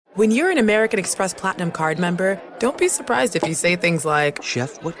When you're an American Express Platinum Card member, don't be surprised if you say things like,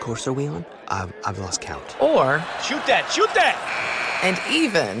 "Chef, what course are we on? I've lost count." Or, Shoot that! And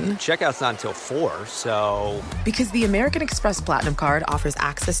even, Checkout's not until 4, so... Because the American Express Platinum Card offers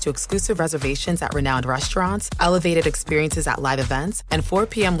access to exclusive reservations at renowned restaurants, elevated experiences at live events, and 4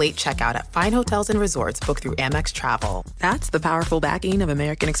 p.m. late checkout at fine hotels and resorts booked through Amex Travel. That's the powerful backing of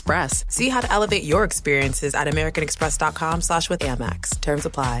American Express. See how to elevate your experiences at americanexpress.com/withAmex. Terms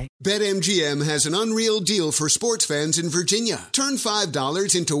apply. BetMGM has an unreal deal for sports fans in Virginia. Turn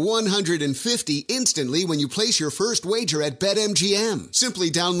 $5 into $150 instantly when you place your first wager at BetMGM. Simply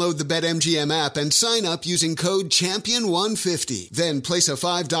download the BetMGM app and sign up using code CHAMPION150. Then place a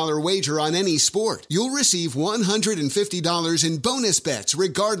 $5 wager on any sport. You'll receive $150 in bonus bets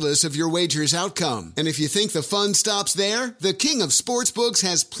regardless of your wager's outcome. And if you think the fun stops there, the King of Sportsbooks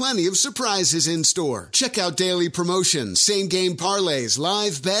has plenty of surprises in store. Check out daily promotions, same-game parlays,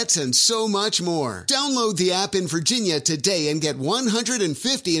 live bets, and so much more. Download the app in Virginia today and get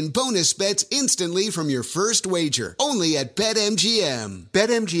 $150 in bonus bets instantly from your first wager. Only at BetMGM.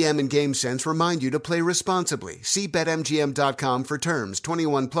 BetMGM and GameSense remind you to play responsibly. See BetMGM.com for terms.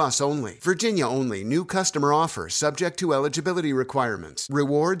 21 plus only. Virginia only. New customer offer subject to eligibility requirements.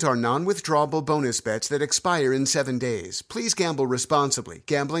 Rewards are non-withdrawable bonus bets that expire in 7 days. Please gamble responsibly.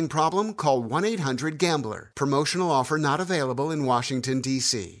 Gambling problem? Call 1-800-GAMBLER. Promotional offer not available in Washington,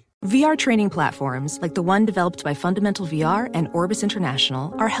 D.C. VR training platforms, like the one developed by Fundamental VR and Orbis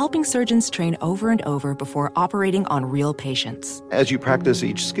International, are helping surgeons train over and over before operating on real patients. As you practice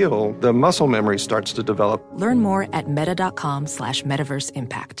each skill, the muscle memory starts to develop. Learn more at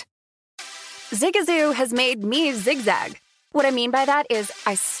meta.com/metaverseimpact. Zigazoo has made me zigzag. What I mean by that is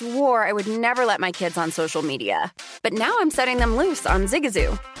I swore I would never let my kids on social media. But now I'm setting them loose on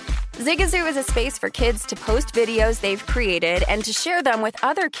Zigazoo. Zigazoo is a space for kids to post videos they've created and to share them with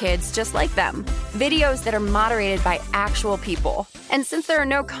other kids just like them. Videos that are moderated by actual people. And since there are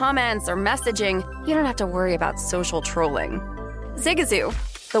no comments or messaging, you don't have to worry about social trolling. Zigazoo,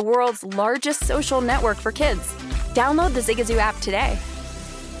 the world's largest social network for kids. Download the Zigazoo app today.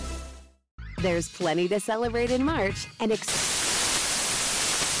 There's plenty to celebrate in March and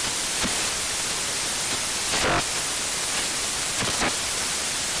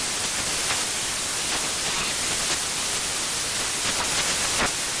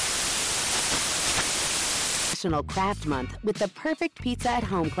National Craft Month with the perfect pizza at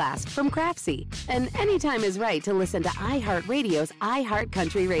home class from Craftsy. And anytime is right to listen to iHeartRadio's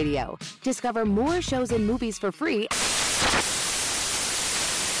iHeartCountry Radio. Discover more shows and movies for free.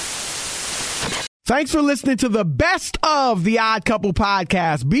 Thanks for listening to the best of the Odd Couple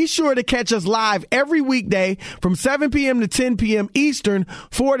podcast. Be sure to catch us live every weekday from 7 p.m. to 10 p.m. Eastern,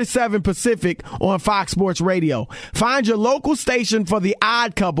 4 to 7 Pacific on Fox Sports Radio. Find your local station for the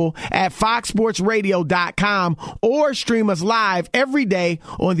Odd Couple at foxsportsradio.com or stream us live every day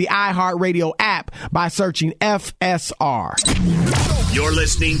on the iHeartRadio app by searching FSR. You're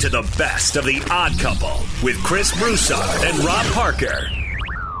listening to the best of the Odd Couple with Chris Broussard and Rob Parker.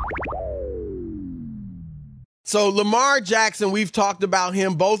 So Lamar Jackson, we've talked about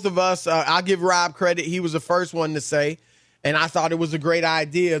him, both of us. I'll give Rob credit. He was the first one to say, and I thought it was a great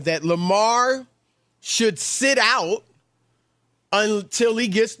idea, that Lamar should sit out until he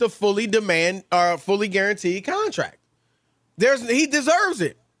gets the fully guaranteed contract. He deserves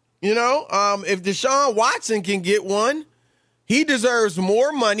it. You know, if Deshaun Watson can get one, he deserves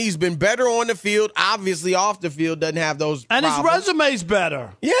more money. He's been better on the field. Obviously, off the field, doesn't have those and problems. His resume's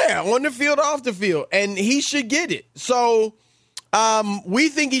better. Yeah, on the field, off the field. And he should get it. So we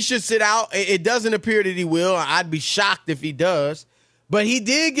think he should sit out. It doesn't appear that he will. I'd be shocked if he does. But he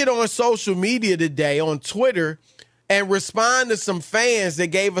did get on social media today, on Twitter, and respond to some fans that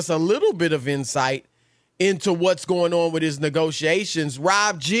gave us a little bit of insight into what's going on with his negotiations.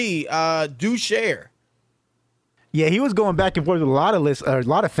 Rob G., do share. Yeah, he was going back and forth with a lot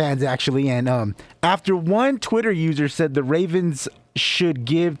of fans, actually. And after one Twitter user said the Ravens should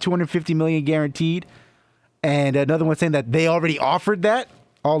give $250 million guaranteed, and another one saying that they already offered that,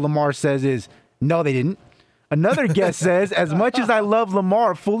 all Lamar says is, no, they didn't. Another guest says, as much as I love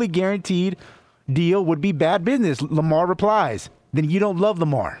Lamar, a fully guaranteed deal would be bad business. Lamar replies, then you don't love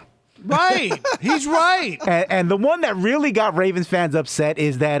Lamar. Right. He's right. And the one that really got Ravens fans upset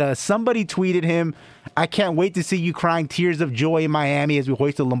is that somebody tweeted him, I can't wait to see you crying tears of joy in Miami as we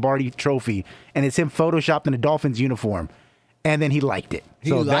hoist the Lombardi trophy. And it's him photoshopped in a Dolphins uniform. And then he liked it.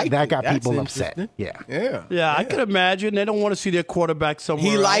 So that got people upset. Yeah, I could imagine. They don't want to see their quarterback somewhere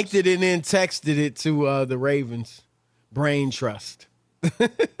He else. liked it and then texted it to the Ravens brain trust.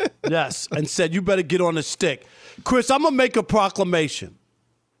 Yes, and said, you better get on the stick. Chris, I'm going to make a proclamation.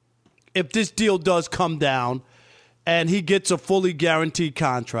 if this deal does come down and he gets a fully guaranteed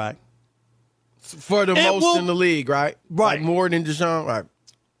contract. For the most in the league, right? Right. Like more than Deshaun, right?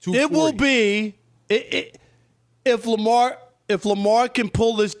 It will be if Lamar can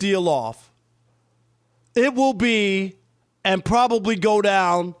pull this deal off, it will be and probably go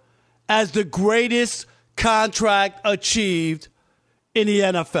down as the greatest contract achieved in the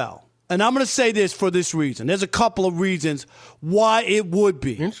NFL. And I'm going to say this for this reason. There's a couple of reasons why it would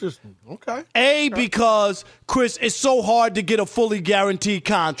be. Interesting. Okay. Because, Chris, it's so hard to get a fully guaranteed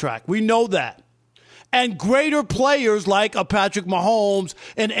contract. We know that. And greater players like a Patrick Mahomes,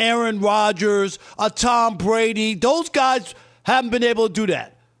 an Aaron Rodgers, a Tom Brady, those guys haven't been able to do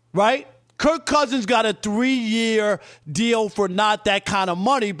that, right? Kirk Cousins got a 3-year deal for not that kind of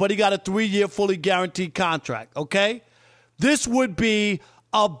money, but he got a 3-year fully guaranteed contract, okay? This would be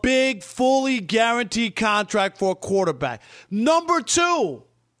a big, fully guaranteed contract for a quarterback. Number two,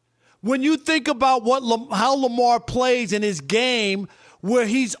 when you think about how Lamar plays in his game, where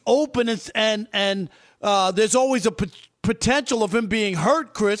he's open and there's always a potential of him being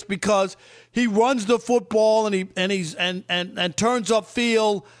hurt, Chris, because he runs the football and he turns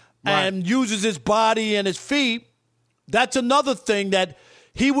upfield and uses his body and his feet. That's another thing that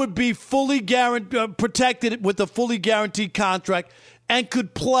he would be fully protected with a fully guaranteed contract and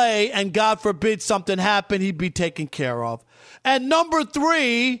could play, and God forbid something happened, he'd be taken care of. And number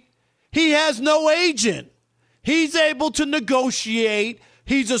three, he has no agent. He's able to negotiate.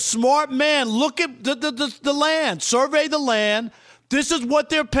 He's a smart man. Look at the land. Survey the land. This is what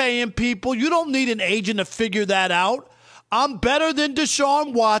they're paying people. You don't need an agent to figure that out. I'm better than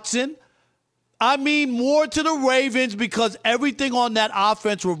Deshaun Watson. I mean more to the Ravens because everything on that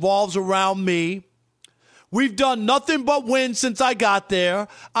offense revolves around me. We've done nothing but win since I got there.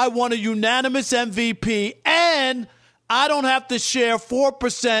 I won a unanimous MVP, and I don't have to share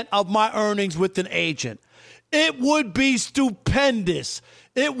 4% of my earnings with an agent. It would be stupendous.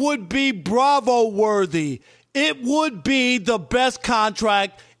 It would be Bravo-worthy. It would be the best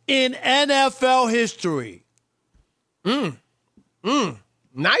contract in NFL history.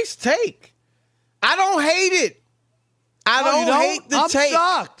 Nice take. I don't hate it. I don't hate the take. I'm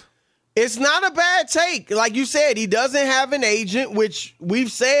shocked. It's not a bad take. Like you said, he doesn't have an agent, which we've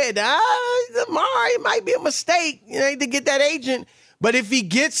said, Lamar, it might be a mistake to get that agent. But if he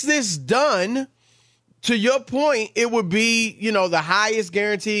gets this done, to your point, it would be, the highest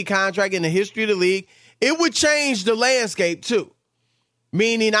guaranteed contract in the history of the league. It would change the landscape, too.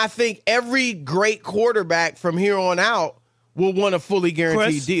 Meaning, I think every great quarterback from here on out will want a fully guaranteed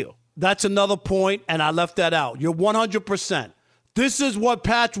Chris, deal. That's another point, and I left that out. You're 100%. This is what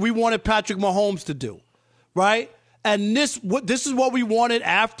we wanted Patrick Mahomes to do, right? And this is what we wanted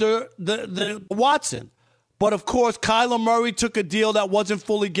after the Watson. But, of course, Kyler Murray took a deal that wasn't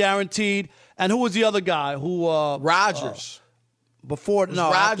fully guaranteed. And who was the other guy? Rodgers.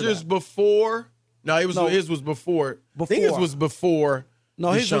 Rodgers before? No, his was before. I think his was before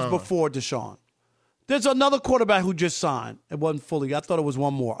No, his was before Deshaun. There's another quarterback who just signed. It wasn't fully. I thought it was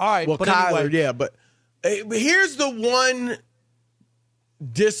one more. All right. Well, but Kyler, anyway. yeah. But here's the one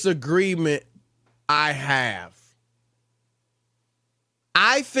disagreement I have.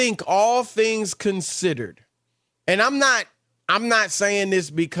 I think all things considered, and I'm not saying this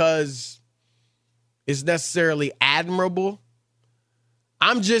because it's necessarily admirable.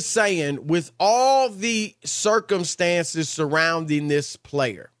 I'm just saying with all the circumstances surrounding this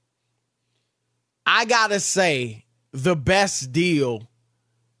player, I gotta say the best deal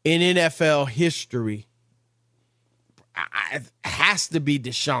in NFL history has to be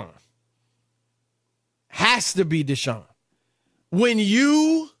Deshaun. Has to be Deshaun. When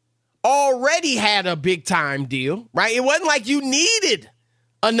you already had a big time deal, right? It wasn't like you needed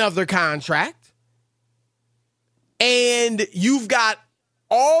another contract. And you've got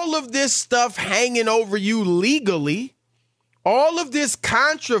all of this stuff hanging over you legally, all of this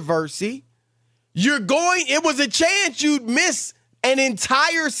controversy. It was a chance you'd miss an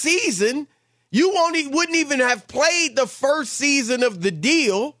entire season. You wouldn't even have played the first season of the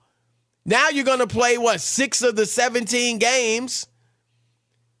deal. Now you're going to play, 6 of the 17 games?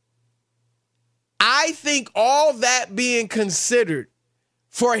 I think all that being considered,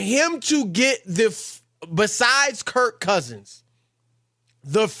 for him to get besides Kirk Cousins,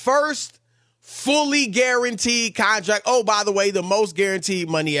 the first fully guaranteed contract, oh, by the way, the most guaranteed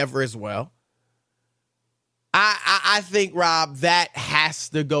money ever as well. I think, Rob, that has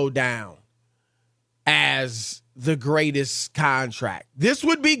to go down as the greatest contract. This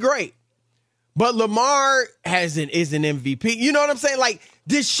would be great. But Lamar is an MVP. You know what I'm saying? Like,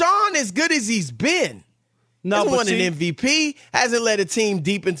 Deshaun, as good as he's been, Hasn't won an MVP. Hasn't led a team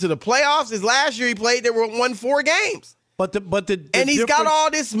deep into the playoffs. His last year he played, they won 4 games. And he's got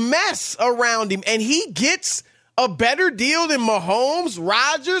all this mess around him, and he gets a better deal than Mahomes,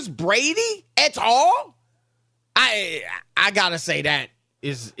 Rodgers, Brady et al. I gotta say that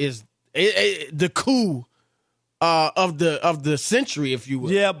is the coup of the century, if you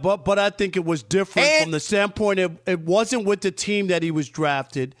will. Yeah, but I think it was different from the standpoint it wasn't with the team that he was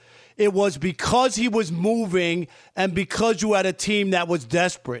drafted. It was because he was moving and because you had a team that was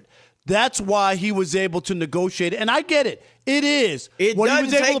desperate. That's why he was able to negotiate. And I get it. It is. It what doesn't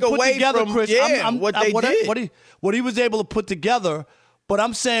he was able take to put away together, from Chris, what they did. What he was able to put together. But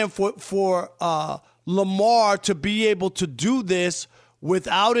I'm saying for Lamar to be able to do this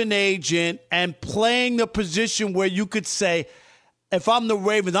without an agent and playing the position where you could say, if I'm the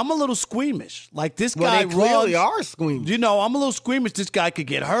Ravens, I'm a little squeamish. Like this guy they clearly are squeamish. You know, I'm a little squeamish. This guy could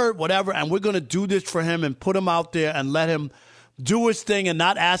get hurt, whatever, and we're going to do this for him and put him out there and let him do his thing and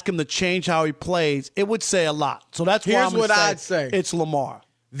not ask him to change how he plays. It would say a lot. So that's why I'm going to say it's Lamar.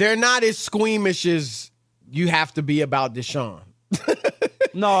 They're not as squeamish as you have to be about Deshaun.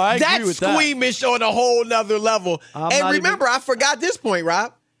 No, I agree with that. That's squeamish on a whole nother level. And remember, I forgot this point,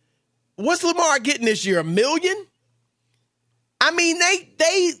 Rob. What's Lamar getting this year? $1 million? I mean,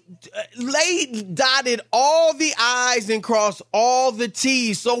 they dotted all the I's and crossed all the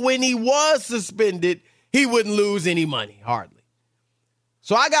T's. So when he was suspended, he wouldn't lose any money, hardly.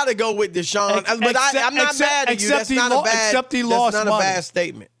 So I got to go with Deshaun. But I'm not mad at you. That's not a bad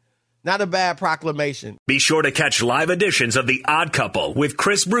statement. Not a bad proclamation. Be sure to catch live editions of The Odd Couple with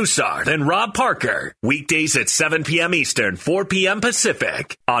Chris Broussard and Rob Parker. Weekdays at 7 p.m. Eastern, 4 p.m.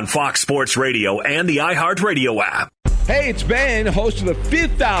 Pacific on Fox Sports Radio and the iHeartRadio app. Hey, it's Ben, host of The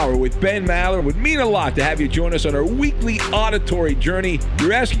Fifth Hour with Ben Maller. It would mean a lot to have you join us on our weekly auditory journey.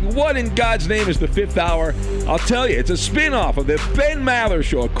 You're asking, what in God's name is The Fifth Hour? I'll tell you, it's a spin-off of The Ben Maller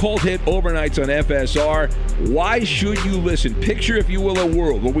Show, a cult hit overnights on FSR. Why should you listen? Picture, if you will, a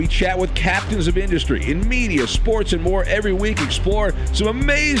world where we chat with captains of industry in media, sports, and more every week. Explore some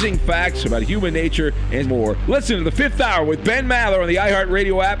amazing facts about human nature and more. Listen to The Fifth Hour with Ben Maller on the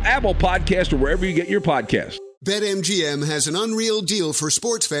iHeartRadio app, Apple Podcast, or wherever you get your podcasts. BetMGM has an unreal deal for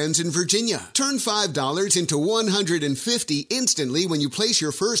sports fans in Virginia. Turn $5 into $150 instantly when you place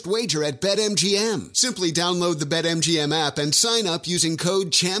your first wager at BetMGM. Simply download the BetMGM app and sign up using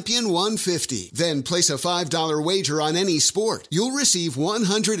code CHAMPION150. Then place a $5 wager on any sport. You'll receive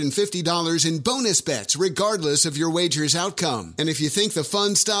 $150 in bonus bets regardless of your wager's outcome. And if you think the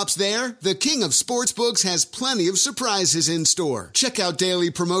fun stops there, the king of sportsbooks has plenty of surprises in store. Check out daily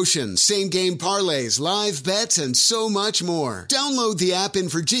promotions, same-game parlays, live bets, and so much more. Download the app in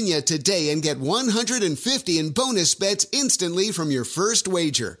Virginia today and get $150 in bonus bets instantly from your first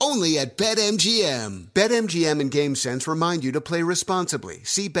wager. Only at BetMGM. BetMGM and GameSense remind you to play responsibly.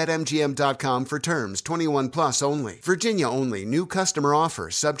 See BetMGM.com for terms. 21 plus only. Virginia only. New customer offer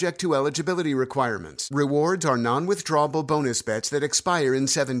subject to eligibility requirements. Rewards are non-withdrawable bonus bets that expire in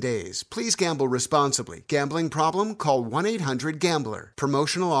 7 days. Please gamble responsibly. Gambling problem? Call 1-800-GAMBLER.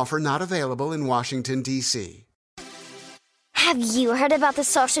 Promotional offer not available in Washington, D.C. Have you heard about the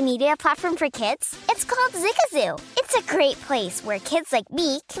social media platform for kids? It's called Zigazoo. It's a great place where kids like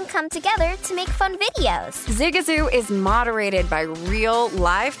me can come together to make fun videos. Zigazoo is moderated by real,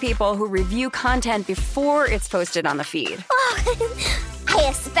 live people who review content before it's posted on the feed. Oh, I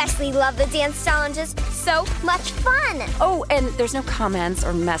especially love the dance challenges. So much fun. Oh, and there's no comments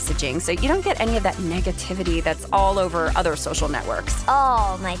or messaging, so you don't get any of that negativity that's all over other social networks.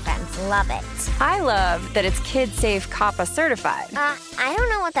 Oh, my friends love it. I love that it's kid-safe COPPA certified. I don't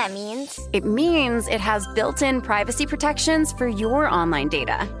know what that means. It means it has built-in privacy protections for your online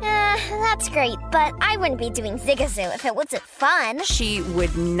data. That's great, but I wouldn't be doing Zigazoo if it wasn't fun. She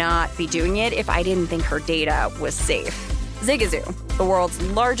would not be doing it if I didn't think her data was safe. Zigazoo, the world's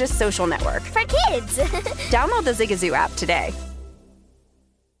largest social network. For kids! Download the Zigazoo app today.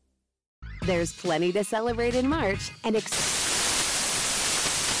 There's plenty to celebrate in March and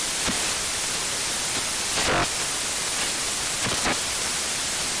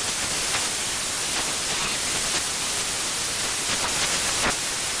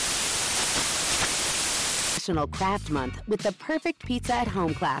National Craft Month with the perfect pizza at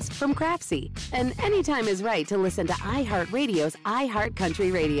home class from Craftsy. And anytime is right to listen to iHeartRadio's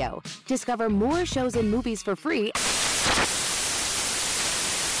iHeartCountry Radio. Discover more shows and movies for free.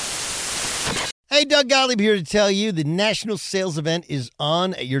 Hey, Doug Gottlieb here to tell you the national sales event is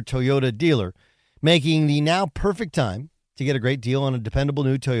on at your Toyota dealer, making the now perfect time to get a great deal on a dependable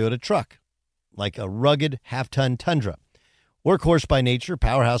new Toyota truck, like a rugged half-ton Tundra. Workhorse by nature,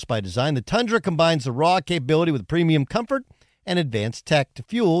 powerhouse by design, the Tundra combines the raw capability with premium comfort and advanced tech to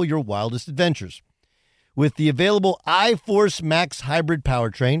fuel your wildest adventures. With the available iForce Max hybrid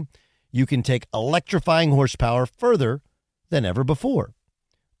powertrain, you can take electrifying horsepower further than ever before.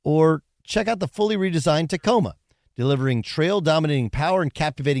 Or check out the fully redesigned Tacoma. Delivering trail-dominating power and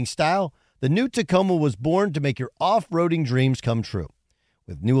captivating style, the new Tacoma was born to make your off-roading dreams come true.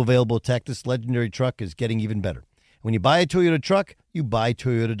 With new available tech, this legendary truck is getting even better. When you buy a Toyota truck, you buy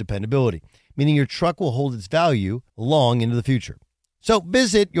Toyota dependability, meaning your truck will hold its value long into the future. So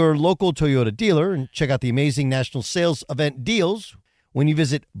visit your local Toyota dealer and check out the amazing national sales event deals when you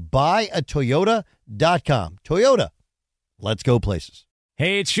visit buyatoyota.com. Toyota, let's go places.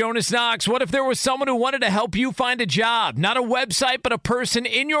 Hey, it's Jonas Knox. What if there was someone who wanted to help you find a job? Not a website, but a person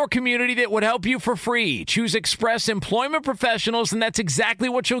in your community that would help you for free. Choose Express Employment Professionals, and that's exactly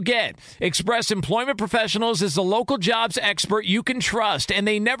what you'll get. Express Employment Professionals is the local jobs expert you can trust, and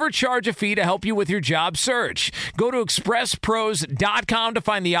they never charge a fee to help you with your job search. Go to expresspros.com to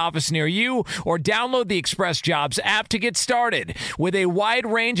find the office near you, or download the Express Jobs app to get started. With a wide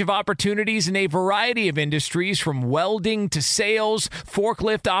range of opportunities in a variety of industries, from welding to sales,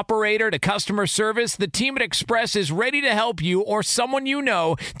 forklift operator to customer service, the team at Express is ready to help you or someone you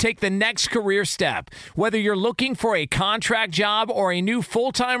know take the next career step. Whether you're looking for a contract job or a new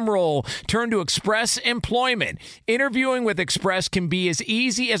full-time role, turn to Express Employment. Interviewing with Express can be as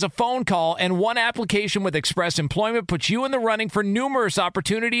easy as a phone call, and one application with Express Employment puts you in the running for numerous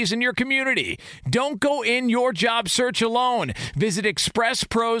opportunities in your community. Don't go in your job search alone. Visit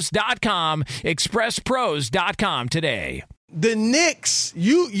expresspros.com, expresspros.com today. The Knicks,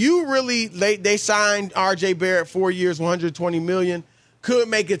 you really they signed R.J. Barrett 4 years, $120 million. Could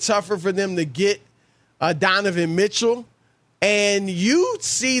make it tougher for them to get Donovan Mitchell. And you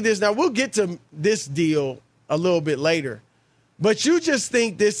see this now. We'll get to this deal a little bit later, but you just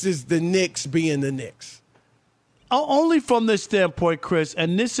think this is the Knicks being the Knicks. Only from this standpoint, Chris,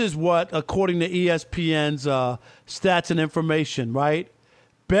 and this is what, according to ESPN's stats and information, right?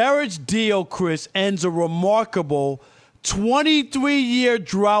 Barrett's deal, Chris, ends a remarkable 23-year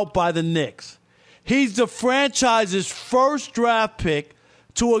drought by the Knicks. He's the franchise's first draft pick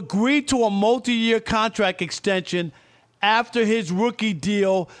to agree to a multi-year contract extension after his rookie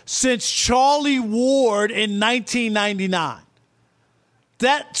deal since Charlie Ward in 1999.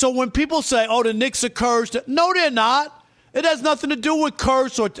 So when people say, oh, the Knicks are cursed, no, they're not. It has nothing to do with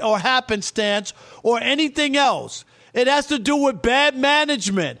curse or happenstance or anything else. It has to do with bad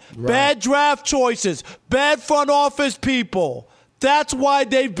management, bad draft choices, bad front office people. That's why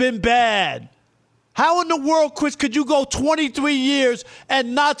they've been bad. How in the world, Chris, could you go 23 years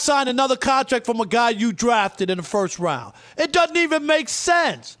and not sign another contract from a guy you drafted in the first round? It doesn't even make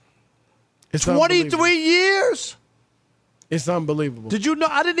sense. It's 23 years? It's unbelievable. Did you know?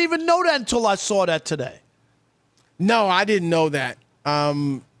 I didn't even know that until I saw that today. No, I didn't know that.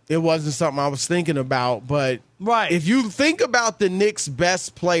 It wasn't something I was thinking about, but if you think about the Knicks'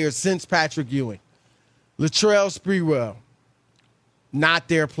 best players since Patrick Ewing, Latrell Sprewell, not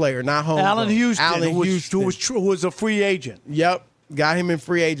their player, not home. Allen Houston, who was a free agent. Yep, got him in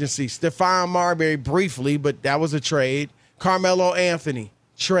free agency. Stephon Marbury briefly, but that was a trade. Carmelo Anthony,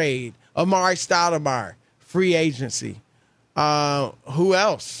 trade. Amari Stoudemire, free agency. Who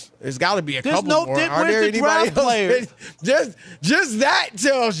else? There's got to be a couple more. Are there anybody else? Players? Just that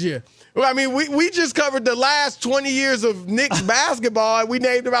tells you. Well, I mean, we just covered the last 20 years of Knicks basketball, and we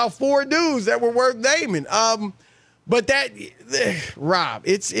named about 4 dudes that were worth naming. But Rob,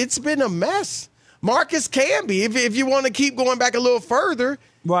 it's been a mess. Marcus Camby, if you want to keep going back a little further,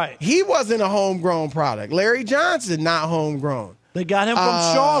 he wasn't a homegrown product. Larry Johnson, not homegrown. They got him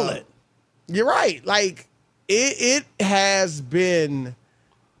from Charlotte. You're right. Like, it has been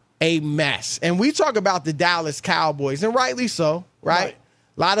a mess. And we talk about the Dallas Cowboys, and rightly so, right?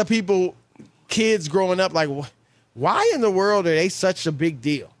 A lot of people, kids growing up, like, why in the world are they such a big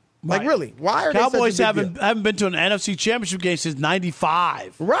deal? Like, really, why are Cowboys they such a big deal? haven't been to an NFC Championship game since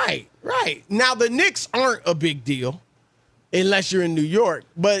 '95. Right. Now, the Knicks aren't a big deal unless you're in New York.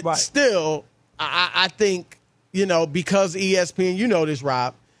 But still, I think, because ESPN, you know this,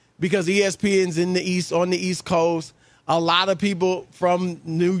 Rob, because ESPN's in the East, on the East Coast, a lot of people from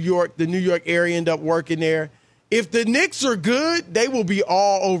New York, the New York area, end up working there. If the Knicks are good, they will be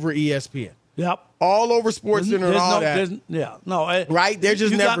all over ESPN. Yep. All over SportsCenter and all that. Right? They're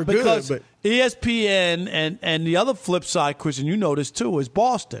just never good. But ESPN and the other flip side, Christian, you know this too, is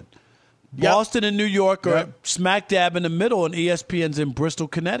Boston. Boston and New York are smack dab in the middle, and ESPN's in Bristol,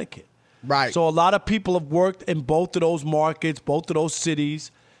 Connecticut. Right. So a lot of people have worked in both of those markets, both of those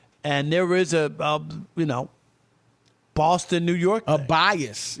cities, and there is Boston Boston, New York thing. A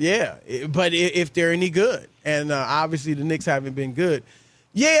bias, yeah. But if they're any good, and obviously the Knicks haven't been good.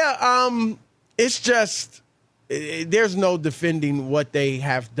 Yeah, it's just there's no defending what they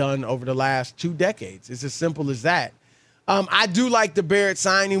have done over the last 2 decades. It's as simple as that. I do like the Barrett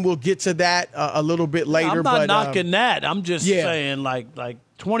signing. We'll get to that a little bit later. I'm not knocking that. I'm just saying, like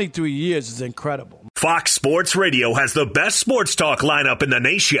 23 years is incredible. Fox Sports Radio has the best sports talk lineup in the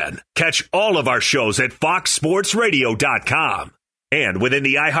nation. Catch all of our shows at foxsportsradio.com. And within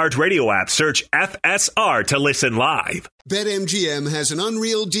the iHeartRadio app, search FSR to listen live. BetMGM has an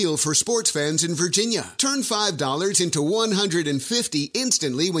unreal deal for sports fans in Virginia. Turn $5 into $150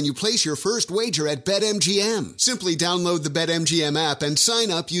 instantly when you place your first wager at BetMGM. Simply download the BetMGM app and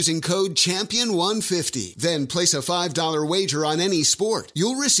sign up using code Champion150. Then place a $5 wager on any sport.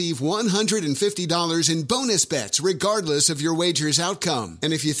 You'll receive $150 in bonus bets regardless of your wager's outcome.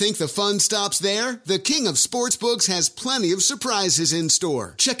 And if you think the fun stops there, the King of Sportsbooks has plenty of surprises in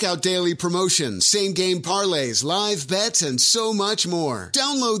store. Check out daily promotions, same-game parlays, live bets, and so much more.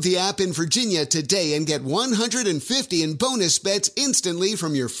 Download the app in Virginia today and get $150 in bonus bets instantly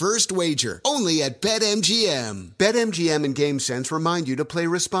from your first wager. Only at BetMGM. BetMGM and GameSense remind you to play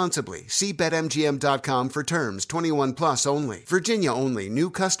responsibly. See BetMGM.com for terms. 21 plus only. Virginia only. New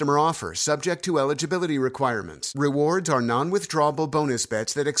customer offer. Subject to eligibility requirements. Rewards are non-withdrawable bonus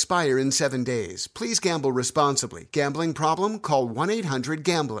bets that expire in 7 days. Please gamble responsibly. Gambling problem? Call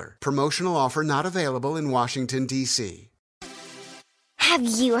 1-800-GAMBLER. Promotional offer not available in Washington, D.C. Have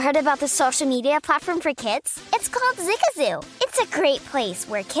you heard about the social media platform for kids? It's called Zigazoo. It's a great place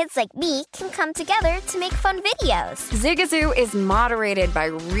where kids like me can come together to make fun videos. Zigazoo is moderated by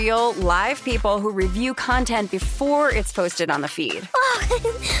real, live people who review content before it's posted on the feed. Oh,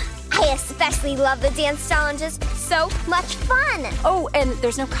 I especially love the dance challenges. So much fun. Oh, and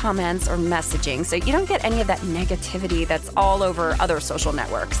there's no comments or messaging, so you don't get any of that negativity that's all over other social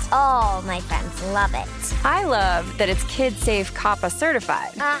networks. All my friends love it. I love that it's kid-safe COPPA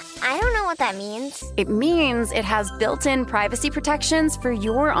certified. I don't know what that means. It means it has built-in privacy protections for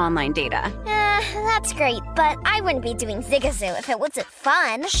your online data. That's great, but I wouldn't be doing Zigazoo if it wasn't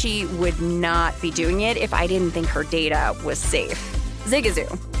fun. She would not be doing it if I didn't think her data was safe. Zigazoo,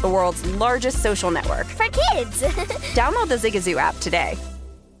 the world's largest social network. For kids! Download the Zigazoo app today.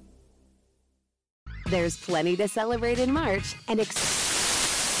 There's plenty to celebrate in March and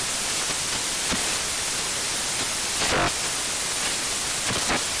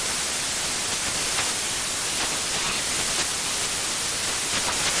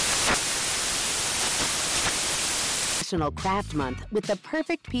National Craft Month with the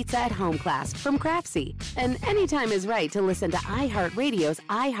perfect pizza at home class from Craftsy. And anytime is right to listen to iHeartRadio's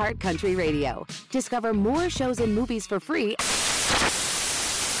iHeartCountry Radio. Discover more shows and movies for free.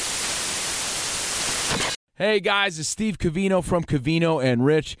 Hey guys, it's Steve Covino from Covino and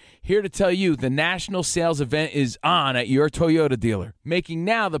Rich, here to tell you the national sales event is on at your Toyota dealer, making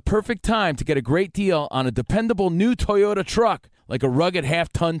now the perfect time to get a great deal on a dependable new Toyota truck, like a rugged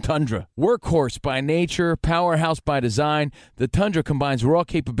half-ton Tundra. Workhorse by nature, powerhouse by design, the Tundra combines raw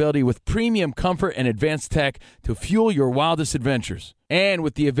capability with premium comfort and advanced tech to fuel your wildest adventures. And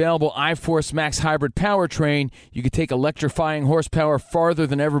with the available iForce Max Hybrid powertrain, you can take electrifying horsepower farther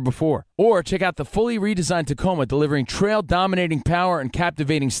than ever before. Or check out the fully redesigned Tacoma, delivering trail-dominating power and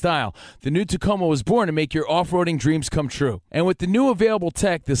captivating style. The new Tacoma was born to make your off-roading dreams come true. And with the new available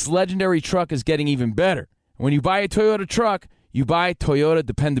tech, this legendary truck is getting even better. When you buy a Toyota truck, you buy Toyota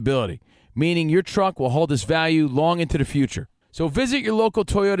dependability, meaning your truck will hold its value long into the future. So visit your local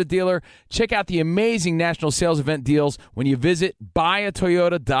Toyota dealer. Check out the amazing national sales event deals when you visit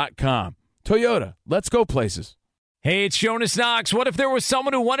buyatoyota.com. Toyota, let's go places. Hey, it's Jonas Knox. What if there was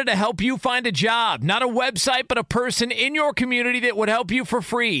someone who wanted to help you find a job? Not a website, but a person in your community that would help you for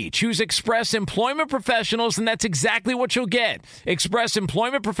free. Choose Express Employment Professionals, and that's exactly what you'll get. Express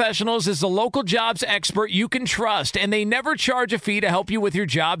Employment Professionals is the local jobs expert you can trust, and they never charge a fee to help you with your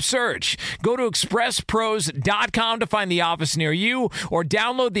job search. Go to expresspros.com to find the office near you, or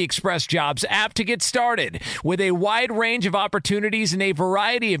download the Express Jobs app to get started. With a wide range of opportunities in a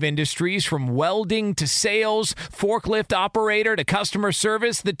variety of industries, from welding to sales, forklift operator to customer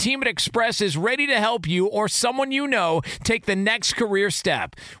service, the team at Express is ready to help you or someone you know take the next career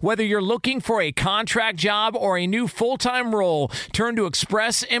step. Whether you're looking for a contract job or a new full-time role, turn to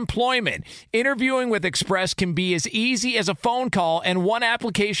Express Employment. Interviewing with Express can be as easy as a phone call, and one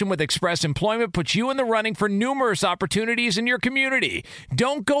application with Express Employment puts you in the running for numerous opportunities in your community.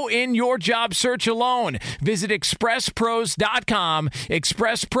 Don't go in your job search alone. Visit expresspros.com,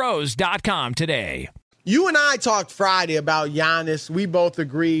 expresspros.com today. You and I talked Friday about Giannis. We both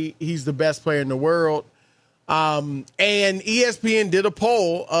agree he's the best player in the world. And ESPN did a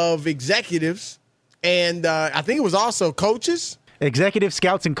poll of executives, and I think it was also coaches. Executive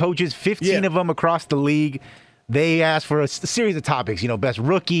scouts and coaches, 15 of them across the league. They asked for a series of topics, best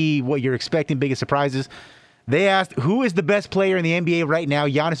rookie, what you're expecting, biggest surprises. They asked, who is the best player in the NBA right now?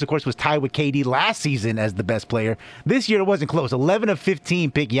 Giannis, of course, was tied with KD last season as the best player. This year, it wasn't close. 11 of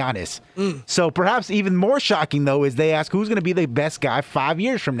 15 picked Giannis. So perhaps even more shocking, though, is they ask who's going to be the best guy 5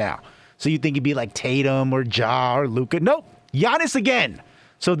 years from now. So you think it'd be like Tatum or Ja or Luka. Nope, Giannis again.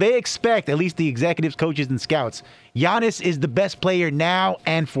 So they expect, at least the executives, coaches, and scouts, Giannis is the best player now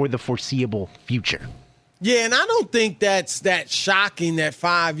and for the foreseeable future. Yeah, and I don't think that's that shocking that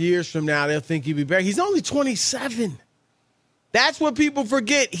 5 years from now they'll think he'll be better. He's only 27. That's what people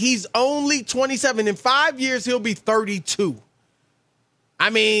forget. He's only 27. In 5 years, he'll be 32.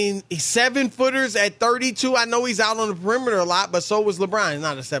 I mean, he's 7-footers at 32. I know he's out on the perimeter a lot, but so was LeBron. He's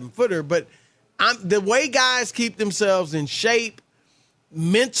not a 7-footer. But the way guys keep themselves in shape,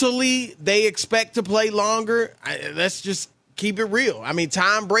 mentally, they expect to play longer. Let's just keep it real. I mean,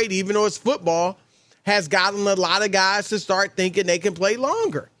 Tom Brady, even though it's football, has gotten a lot of guys to start thinking they can play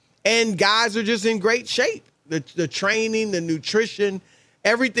longer. And guys are just in great shape. The training, the nutrition,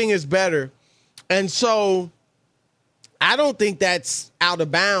 everything is better. And so I don't think that's out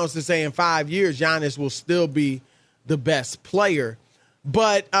of bounds to say in 5 years Giannis will still be the best player.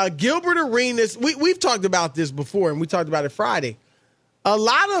 But Gilbert Arenas, we've talked about this before, and we talked about it Friday. A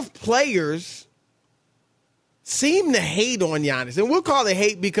lot of players seem to hate on Giannis. And we'll call it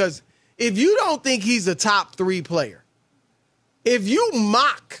hate because if you don't think he's a top 3 player, if you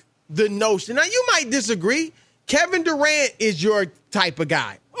mock the notion, now you might disagree. Kevin Durant is your type of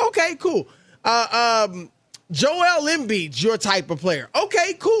guy. Okay, cool. Joel Embiid's your type of player.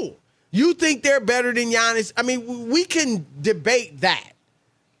 Okay, cool. You think they're better than Giannis? I mean, we can debate that.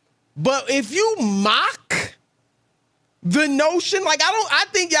 But if you mock the notion, I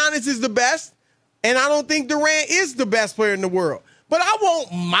think Giannis is the best, and I don't think Durant is the best player in the world. But I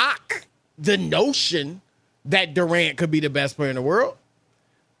won't mock the notion that Durant could be the best player in the world.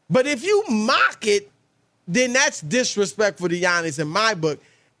 But if you mock it, then that's disrespectful to Giannis in my book.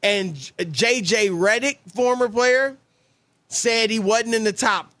 And J.J. Redick, former player, said he wasn't in the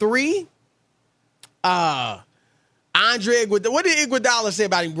top 3. Andre Iguodala, what did Iguodala say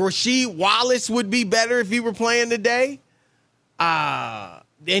about him? Rasheed Wallace would be better if he were playing today. And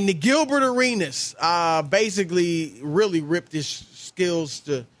the Gilbert Arenas basically really ripped his skills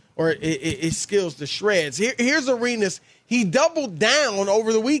to shreds. Here's Arenas. He doubled down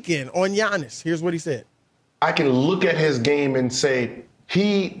over the weekend on Giannis. Here's what he said. I can look at his game and say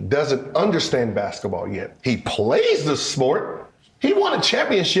he doesn't understand basketball yet. He plays the sport. He won a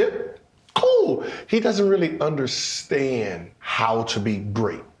championship. Cool. He doesn't really understand how to be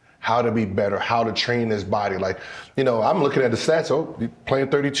great, how to be better, how to train his body. I'm looking at the stats. Oh, playing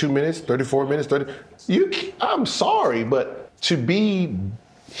 32 minutes, 34 minutes, 30. I'm sorry, but to be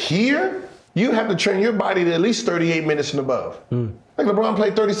here, you have to train your body to at least 38 minutes and above. Like LeBron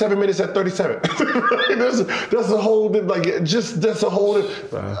played 37 minutes at 37. That's a whole,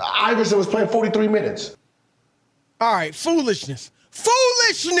 Iverson was playing 43 minutes. All right, foolishness.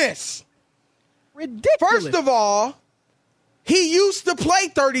 Ridiculous. First of all, he used to play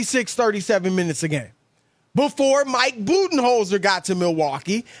 36, 37 minutes a game before Mike Budenholzer got to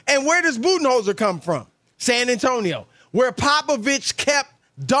Milwaukee. And where does Budenholzer come from? San Antonio, where Popovich kept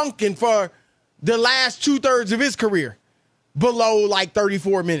dunking for the last 2/3 of his career below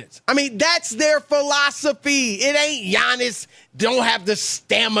 34 minutes. I mean, that's their philosophy. It ain't Giannis don't have the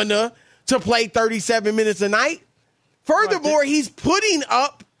stamina to play 37 minutes a night. Furthermore, he's putting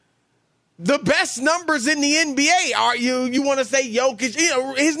up the best numbers in the NBA. Are you want to say Jokic?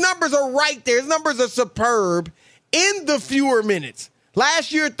 His numbers are right there. His numbers are superb in the fewer minutes.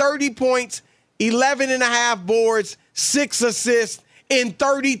 Last year, 30 points, 11.5 boards, 6 assists in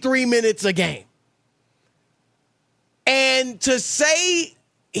 33 minutes a game. And to say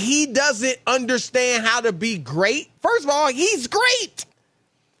he doesn't understand how to be great, first of all, he's great.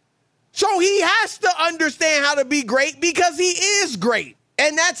 So he has to understand how to be great because he is great.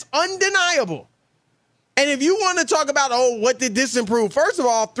 And that's undeniable. And if you want to talk about, what did this improve? First of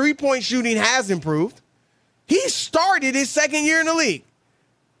all, 3-point shooting has improved. He started his second year in the league.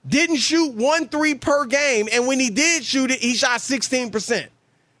 Didn't shoot 1 3 per game. And when he did shoot it, he shot 16%.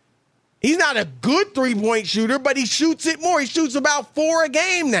 He's not a good 3-point shooter, but he shoots it more. He shoots about 4 a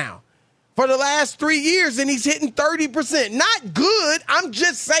game now for the last 3 years, and he's hitting 30%. Not good. I'm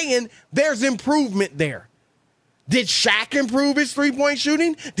just saying there's improvement there. Did Shaq improve his 3-point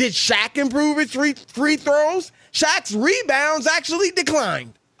shooting? Did Shaq improve his free throws? Shaq's rebounds actually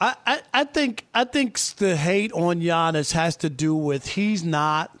declined. I think the hate on Giannis has to do with he's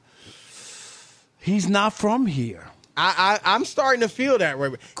not from here. I'm starting to feel that way.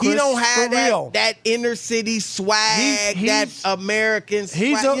 Chris, he don't have that inner city swag, that American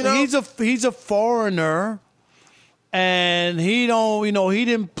swag. He's a foreigner, and he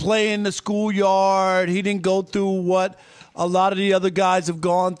didn't play in the schoolyard. He didn't go through what a lot of the other guys have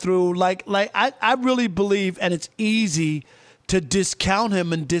gone through. Like I really believe, and it's easy to discount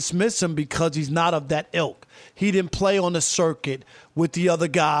him and dismiss him because he's not of that ilk. He didn't play on the circuit with the other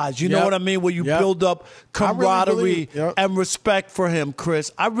guys. You know what I mean? Where you build up camaraderie and respect for him,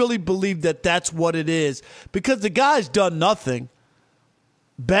 Chris. I really believe that that's what it is because the guy's done nothing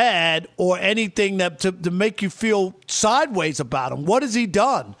bad or anything that to make you feel sideways about him. What has he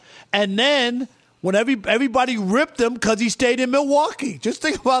done? And then when everybody ripped him because he stayed in Milwaukee. Just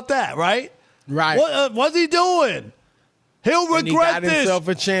think about that, right? Right. What's he doing? He'll regret he got this. Himself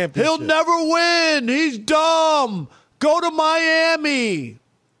a championship. He'll never win. He's dumb. Go to Miami.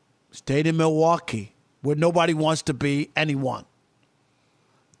 Stayed in Milwaukee, where nobody wants to be, and he won.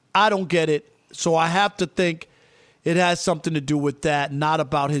 I don't get it, so I have to think it has something to do with that, not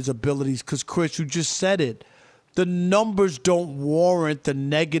about his abilities, because, Chris, you just said it. The numbers don't warrant the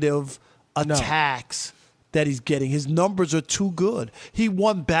negative attacks that he's getting. His numbers are too good. He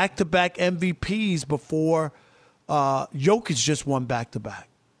won back-to-back MVPs before Jokic just won back-to-back.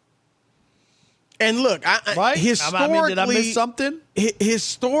 And look, historically, did I miss something?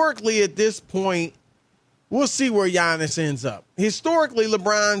 Historically, at this point, we'll see where Giannis ends up. Historically,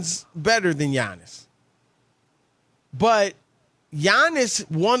 LeBron's better than Giannis. But Giannis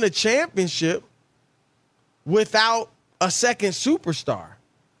won a championship without a second superstar.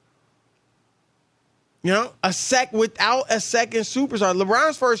 You know, without a second superstar.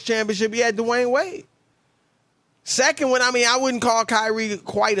 LeBron's first championship, he had Dwayne Wade. Second one, I wouldn't call Kyrie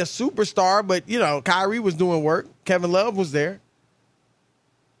quite a superstar, but, Kyrie was doing work. Kevin Love was there.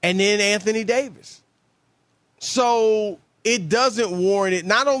 And then Anthony Davis. So it doesn't warrant it.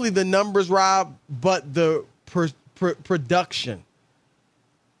 Not only the numbers, Rob, but the production.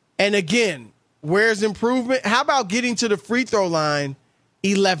 And again, where's improvement? How about getting to the free throw line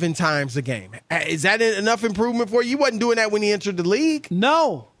 11 times a game? Is that enough improvement for you? You wasn't doing that when he entered the league.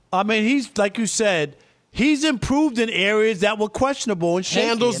 No. He's, like you said, he's improved in areas that were questionable and shaky.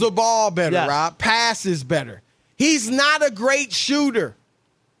 Handles the ball better, Rob. Passes better. He's not a great shooter.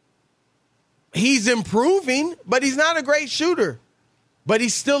 He's improving, but he's not a great shooter. But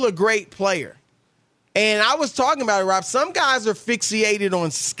he's still a great player. And I was talking about it, Rob. Some guys are fixated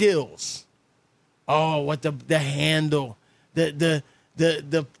on skills. Oh, what the handle, the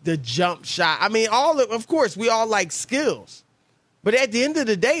jump shot. Of course, we all like skills. But at the end of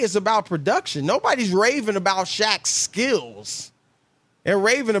the day, it's about production. Nobody's raving about Shaq's skills. They're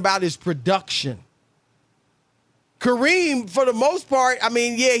raving about his production. Kareem, for the most part,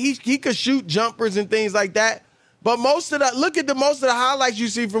 he could shoot jumpers and things like that. But most of the highlights you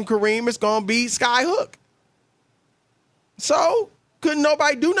see from Kareem, it's going to be sky hook. So, couldn't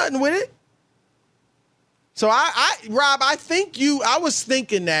nobody do nothing with it? So, Rob, I was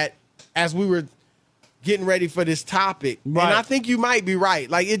thinking that as we were getting ready for this topic. Right. And I think you might be right.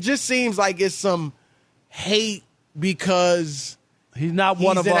 Like, it just seems like it's some hate because he's not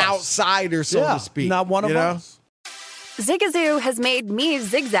one of us. He's an outsider, so to speak. Not one of us. Zigazoo has made me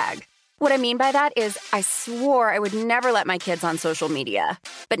zigzag. What I mean by that is I swore I would never let my kids on social media.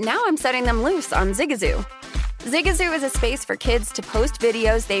 But now I'm setting them loose on Zigazoo. Zigazoo is a space for kids to post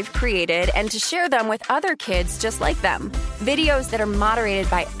videos they've created and to share them with other kids just like them. Videos that are moderated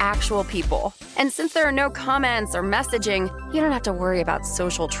by actual people. And since there are no comments or messaging, you don't have to worry about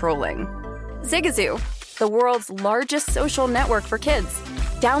social trolling. Zigazoo, the world's largest social network for kids.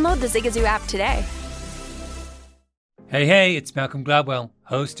 Download the Zigazoo app today. Hey, it's Malcolm Gladwell,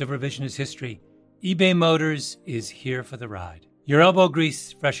 host of Revisionist History. eBay Motors is here for the ride. Your elbow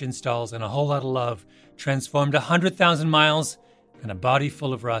grease, fresh installs, and a whole lot of love transformed 100,000 miles and a body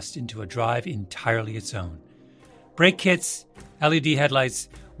full of rust into a drive entirely its own. Brake kits, LED headlights,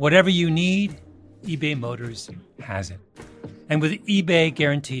 whatever you need, eBay Motors has it. And with eBay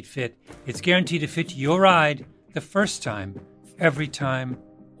Guaranteed Fit, it's guaranteed to fit your ride the first time, every time,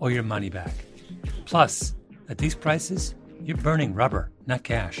 or your money back. Plus, at these prices, you're burning rubber, not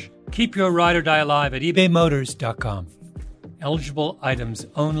cash. Keep your ride or die alive at ebaymotors.com. Eligible items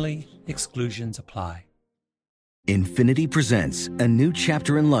only. Exclusions apply. Infiniti presents a new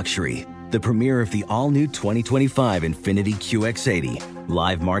chapter in luxury, the premiere of the all-new 2025 Infiniti QX80.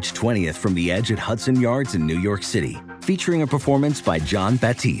 Live March 20th from the Edge at Hudson Yards in New York City, featuring a performance by John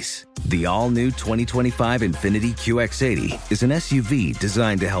Batiste. The all-new 2025 Infiniti QX80 is an SUV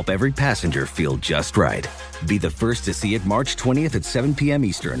designed to help every passenger feel just right. Be the first to see it March 20th at 7 p.m.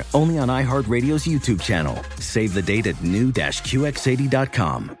 Eastern, only on iHeartRadio's YouTube channel. Save the date at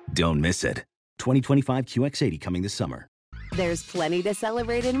new-QX80.com. Don't miss it. 2025 QX80 coming this summer. There's plenty to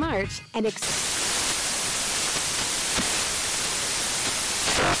celebrate in March and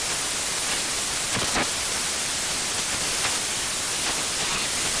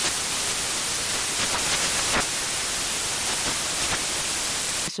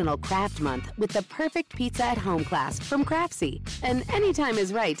National Craft Month with the perfect pizza at home class from Craftsy. And anytime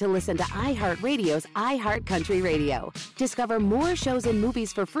is right to listen to iHeartRadio's iHeart Country Radio. Discover more shows and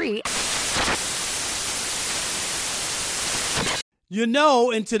movies for free. You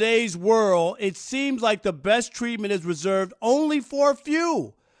know, in today's world, it seems like the best treatment is reserved only for a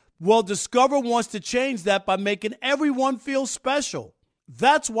few. Well, Discover wants to change that by making everyone feel special.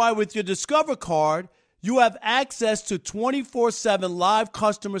 That's why with your Discover card, you have access to 24/7 live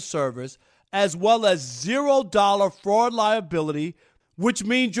customer service as well as $0 fraud liability, which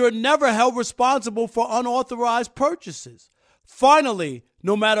means you're never held responsible for unauthorized purchases. Finally,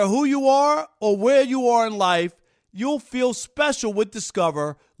 no matter who you are or where you are in life, you'll feel special with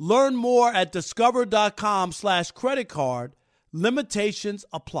Discover. Learn more at discover.com/creditcard. Limitations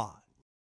apply.